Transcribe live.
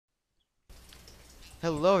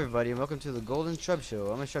Hello everybody and welcome to the Golden Shrub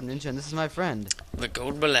Show. I'm a Shrub Ninja and this is my friend. The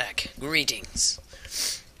Gold Black. Greetings.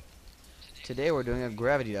 Today we're doing a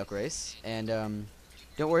gravity duck race and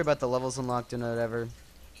don't worry about the levels unlocked and whatever.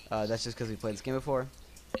 That's just because we played this game before.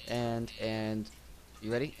 And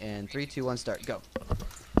you ready? And 3, 2, 1, start. Go.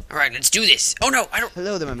 Alright, let's do this. Oh no, I don't.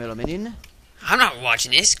 Hello there, my middle minion. I'm not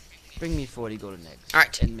watching this. Bring me 40 golden eggs.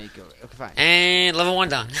 Alright. And make it. Okay, fine. And level 1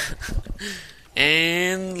 done.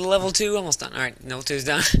 And level 2 almost done. Alright, level 2 is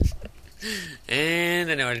done. And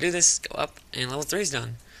I know how to do this. Go up. And level 3 is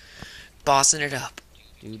done. Bossing it up.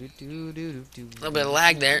 A little bit of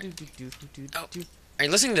lag there. Oh. Are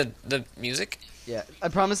you listening to the music? Yeah, I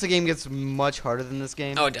promise the game gets much harder than this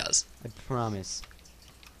game. Oh, it does. I promise.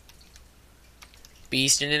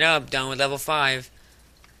 Beasting it up. Done with level 5.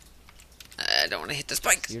 I don't want to hit the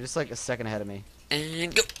spike. You're just like a second ahead of me.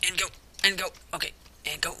 And go. And go. And go. Okay.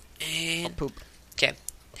 And go. Oh, And poop. okay.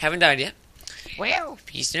 Haven't died yet. Wow.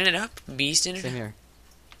 Beasting it up. Beasting it Same up. here.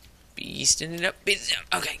 Beasting it up. Beasting it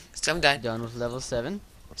up. Okay. So I'm died. Done with level 7.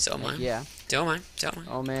 So am I. Yeah. So am I. So am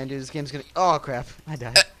I. Oh man, dude, this game's gonna. Oh crap! I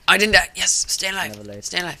died. I didn't die. Yes. Stay alive. Never late.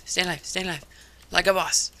 Stay alive. Stay alive. Stay alive. Like a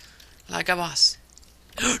boss. Like a boss.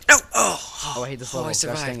 No. Oh, I hate this level. I Gosh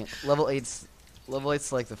survived. dang it. Level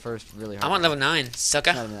 8's like the first really hard. I'm on level. level 9.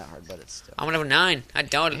 Sucker. Not even that hard, but it's still. I'm on level 9. I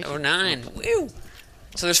don't. Level 9. Woo.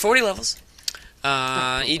 So there's 40 levels.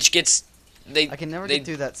 Each gets. I can never get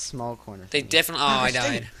through that small corner. They thing. definitely. Oh, I Gosh,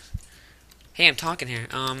 dang died. Hey, I'm talking here.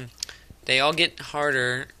 They all get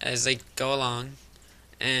harder as they go along,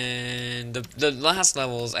 and the last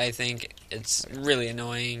levels, I think it's really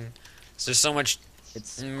annoying. So there's so much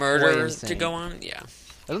It's murder quite to insane. go on. Yeah.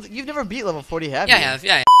 I don't think you've never beat level 40, have Yeah, I you? have.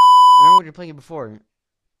 Yeah. I remember when you were playing it before.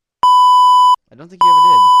 I don't think you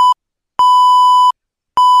ever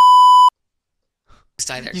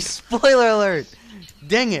Stay there. did. You spoiler alert!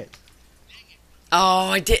 Dang it! Oh,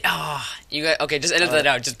 I did. Oh, you got. Okay, just edit that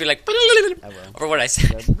out. Just be like. I will. Or what I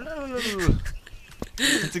said.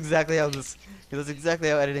 That's exactly how this. That's exactly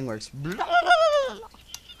how editing works.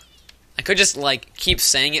 I could just like keep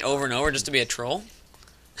saying it over and over just to be a troll.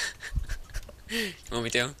 You want me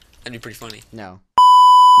to? That'd be pretty funny. No.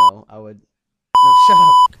 No, I would. No, shut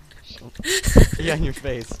up. Yeah, on your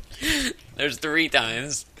face. There's 3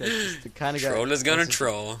 times. Kind of Troll is gonna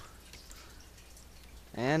troll.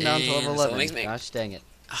 And down to level And so 11. makes me- Gosh dang it.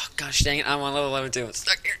 Oh gosh dang it! I'm on level 11 too. I'm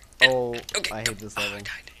stuck here. Oh, Okay. I hate this Oh, level. I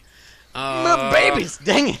died. My babies!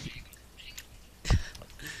 Dang it!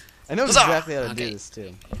 I know Huzzah! exactly how to do Okay. this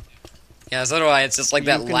too. Yeah, so do I. It's just like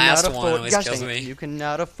that You cannot last one afford- always gosh kills dang it. me. You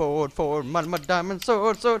cannot afford for my diamond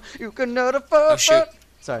sword. You cannot afford. Oh, shoot.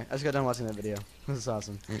 Sorry, I just got done watching that video. This is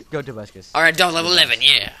awesome. Go to Bushkus. Alright, done. Level 11.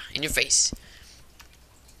 Yeah, in your face.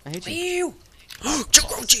 I hate you. Ew.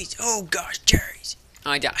 Choco cheese. Oh gosh, cherries.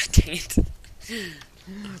 Oh, I died. Dang it.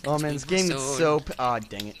 Oh man, this game gets so. Sword. Ah,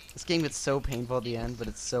 dang it. This game gets so painful at the end, but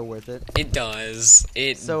it's so worth it. It does.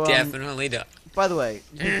 It So, definitely does. By the way,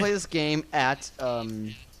 you can play this game at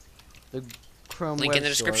the Chrome Link web in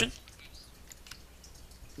the store. description?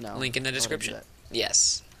 No. Link in the why would I do description? that?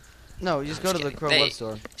 Yes. No, you just I'm go just to the kidding. Chrome They- web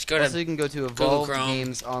store. Just go to Also, you can go to Google Chrome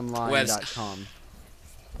evolvedgamesonline.com.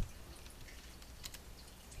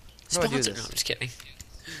 How do I do sponsor. this? No, I'm just kidding.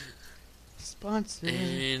 Sponsor.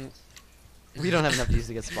 And We don't have enough views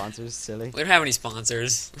to get sponsors, silly. we don't have any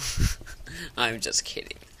sponsors. I'm just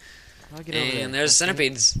kidding. How do I get over there? And there's Okay.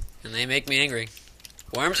 centipedes, and they make me angry.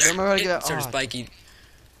 Worms. I don't remember how to get- Sort of oh. spiky.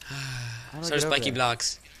 How do I Sort of get over spiky there?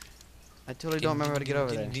 blocks. I totally don't remember how to get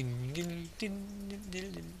over there.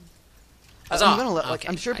 Huzzah. I'm gonna let, like, Okay,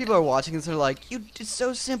 I'm sure I people are watching this and they're like, it's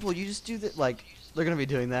so simple, you just do that, like, they're gonna be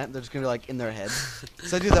doing that, they're just gonna be like, in their head.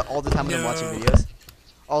 So I do that all the time when I'm watching No. videos.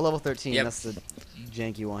 All level 13, Yep. that's the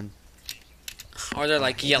janky one. Or they're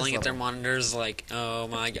like hate this yelling at their level. monitors, like, "Oh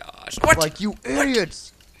my gosh!" What? Like, you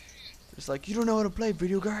idiots! It's like, you don't know how to play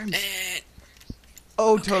video games? Eh,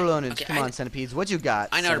 Oh, okay, total ownage. okay, Come on, centipedes, what you got?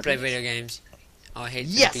 I know how to play centipedes? video games. Oh, I hate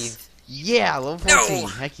Yes! centipedes. Yeah, level No! 14.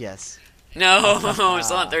 Heck yes. No, it's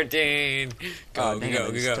not 13. Go, Oh, dang it, I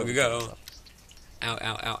go, just go, totally go, fucked go. up. Ow,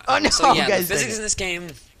 ow, ow. Oh, no, So yeah, guys, the dang physics it. in this game.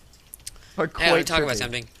 Are Hey, I'm quite talking about trippy.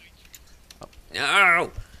 something.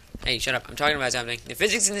 No. Hey, shut up. I'm talking about something. The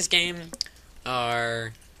physics in this game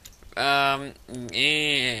are, oh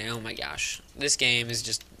my gosh, this game is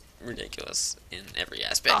just ridiculous in every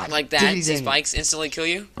aspect. Ah, Like that, dang see it. spikes instantly kill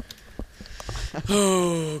you.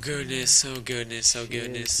 Oh goodness, oh goodness, oh Shit,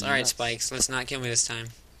 goodness. All right, nuts. spikes, let's not kill me this time.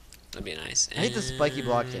 That'd be nice. I hate the spiky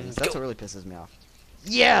block things. That's Go. what really pisses me off.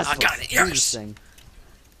 Yes! I got let's it, do yes! this thing.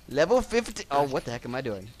 Level 50. Oh, what the heck am I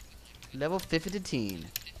doing? Level 15.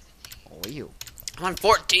 Oh, you. I'm on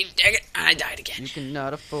 14. Dang it. I died again. You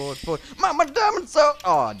cannot afford Mama Diamond so.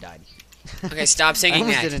 Oh, I died. Okay, stop I singing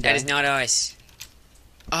almost that. didn't That die. is not us.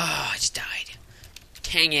 Oh, I just died.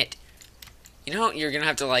 Dang it. You know, you're gonna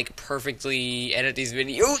have to, like, perfectly edit these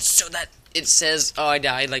videos so that it says, oh, I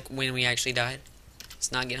died, like, when we actually died.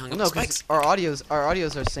 It's not getting hung up No, with because spikes. our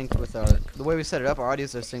audios are synced with our. The way we set it up, our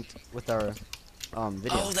audios are synced with our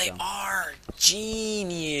video. Oh, they so are.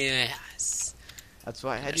 Genius. That's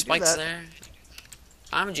why I had There's to do spikes that. there.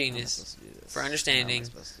 I'm a How am I genius. supposed to do this? For How am I understanding.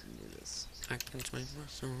 supposed to do this? I can explain my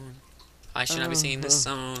song. I should not be singing this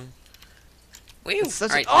song. Woo! It's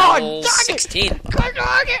such a- Alright, Oh, level dang it! 16. Dang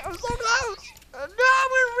it! I'm so close. No,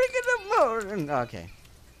 we're ringing the moon. Okay,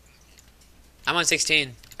 I'm on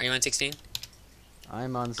 16. Are you on 16?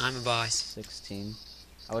 I'm on. I'm a boss. 16.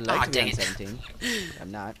 I would like Aw, to be on dang it. 17. But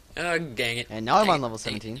I'm not. Oh, dang it. And now I'm Dang on it, level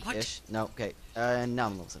dang it. 17 What? ish. No, okay. And now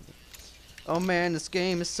I'm level 17. Oh man, this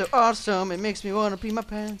game is so awesome. It makes me want to pee my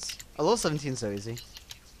pants. Oh, level 17 is so easy.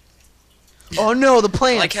 Oh no, the I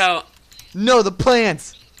plants! like how... No, the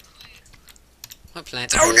plants! What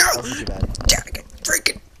plants? Oh, That no! wasn't too bad. Dang it.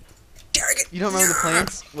 Freaking. Dang it. You don't remember the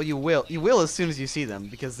plants? Well, you will. You will as soon as you see them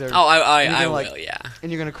because they're. Oh, I you're gonna, like- will, yeah.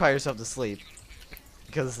 And you're gonna cry yourself to sleep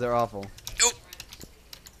because they're awful. Oh.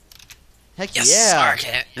 Heck Yes! yeah!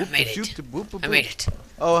 Okay, I made it. I made it.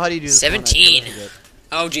 Oh, how do you do this? 17. one? I forget.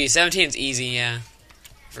 Oh, gee, 17's easy, yeah.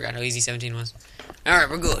 Forgot how easy 17 was. Alright,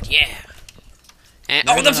 we're good, yeah. And,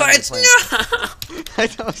 Now oh, you the know how to plants! No! I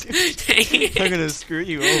told you. Dang I'm it. gonna screw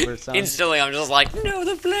you over, son. Instantly, I'm just like, no,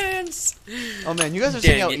 the plants! Oh man, you guys are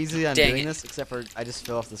seeing Dang how it, easy I'm dang doing it. this, except for I just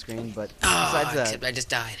fell off the screen. But Oh, besides that, except I just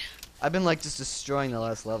died. I've been like just destroying the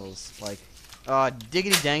last levels. Like,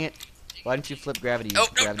 diggity dang it! Why didn't you flip gravity? Oh,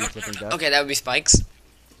 no, Gravity no, flipping no, duck. no. Okay, that would be spikes.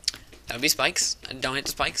 That would be spikes. Don't hit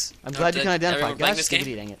the spikes. I'm Don't glad you hit can identify. everyone playing Gosh, this game.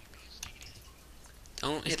 diggity dang it!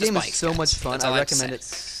 Don't This hit the game spikes. is so guys. much fun. That's all I have to recommend say. it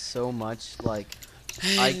so much. Like,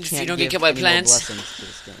 I And can't if you don't give get killed by any more plants. blessings to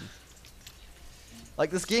this game. Like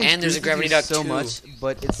this game And there's a squeezes gravity you duck so too. much,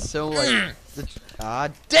 but it's so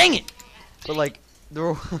like dang it! But like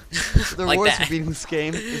the the Like rewards that. for beating this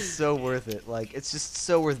game is so worth it. Like it's just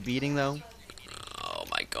so worth beating though. Oh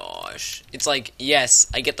my gosh. It's like, yes,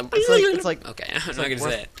 I get the... It's like Okay, I'm not like gonna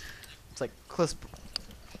worth- say it. It's like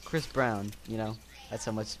Chris Brown, you know. That's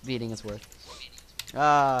how much beating is worth.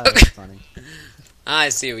 Ah, that's funny. I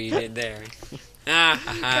see what you did there. Ah,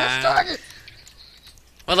 ha, ha.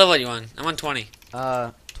 What level are you on? I'm on 20.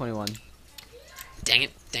 21. Dang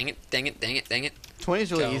it, dang it, dang it, dang it, dang it. 20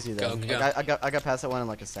 is really Go, easy though. go, go. Like, I got past that one in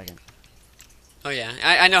like a second. Oh yeah,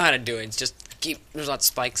 I know how to do it. It's just keep... There's lots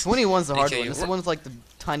of spikes. 21's the They hard kill one. you. This is the one with like the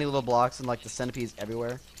tiny little blocks and like the centipedes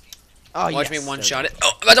everywhere. Oh, Watch yes, me there we one-shot go. it.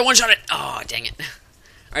 Oh, I'm about to one-shot it. Oh, dang it.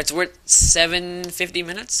 Alright, so we're at 750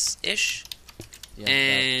 minutes-ish. Yeah,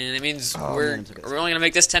 And it means Oh, we're man, it took us- only gonna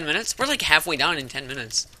make this 10 minutes. We're like halfway done in 10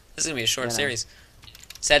 minutes. This is gonna be a short Yeah, I know. series.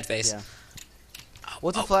 Sad face. Yeah. Oh, Well,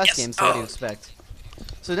 it's a oh, flash yes. game, so what do you Oh. expect?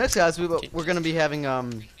 So next, guys, we're gonna be having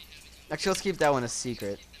Actually, let's keep that one a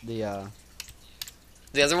secret. The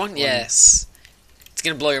The other one? Yes. It's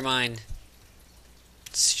gonna blow your mind.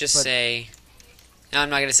 Let's just But- say... No, I'm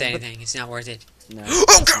not gonna say But- anything. It's not worth it. no. Oh,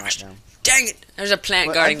 it's not, gosh! no. Dang it! There's a plant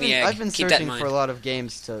But guarding the egg. I've been Keep that in searching mind. for a lot of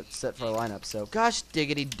games to set for a lineup. So gosh,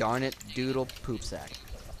 diggity darn it, doodle poop sack.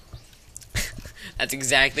 That's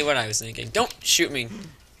exactly what I was thinking. Don't shoot me.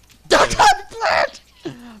 Plant.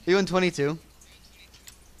 You in 22?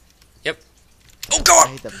 Oh, go I up!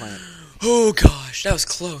 hate that plant. Oh, gosh. That was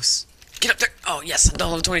close. Get up there. Oh, yes. I'm done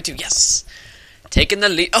level 22. Yes. Taking the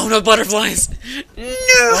lead. Oh, no butterflies. No!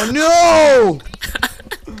 Oh no!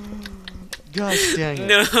 Gosh dang it.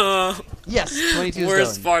 No. Yes, 22 is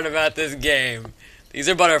Worst done. part about this game. These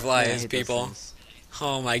are Yeah, I butterflies, hate those people. things.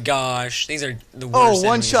 Oh, my gosh. These are the worst Oh, enemies in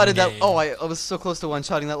one-shotted the that. game. Oh, I was so close to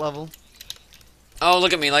one-shotting that level. Oh,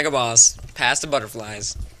 look at me like a boss. Past the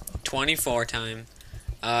butterflies. 24 time.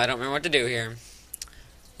 I don't remember what to do here.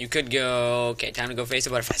 You could go... Okay, time to go face the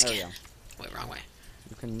butterflies There we again. go. Wait, wrong way.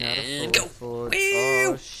 You can not And afford. go.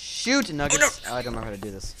 Oh Woo! shoot, Nuggets! Oh, I don't know how to do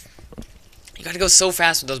this. You gotta go so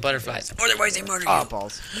fast with those butterflies. Otherwise they murder Ah, you.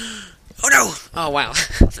 balls. Oh no! Oh wow.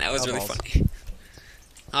 That was Oh, really balls. funny.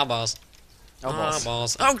 Oh balls. Oh, balls.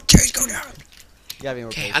 balls. Oh jeez, go down. You gotta be more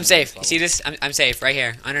Okay, patient I'm with safe. this You see level. this? I'm safe right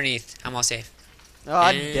here, underneath. I'm all safe.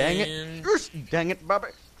 Ah, dang it! And- Gosh, dang it, Bobby!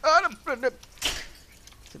 Ah, we're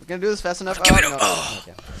gonna do this fast enough. Give it no. up. Oh.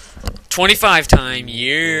 Okay. 25 time,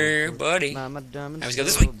 yeah, buddy. Mama diamond Let's go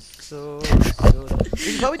this way. sold. We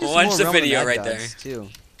should probably do some Watch more the Realm of video Mad right Dogs, too.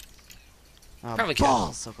 Probably could.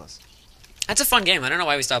 balls, so close. That's a fun game. I don't know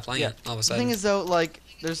why we stopped playing Yeah. it all of a The sudden. thing is though, like,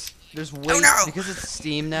 there's way no! because it's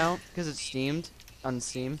Steam now, because it's steamed on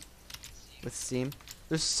Steam. with Steam.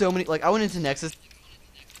 There's so many. Like I went into Nexus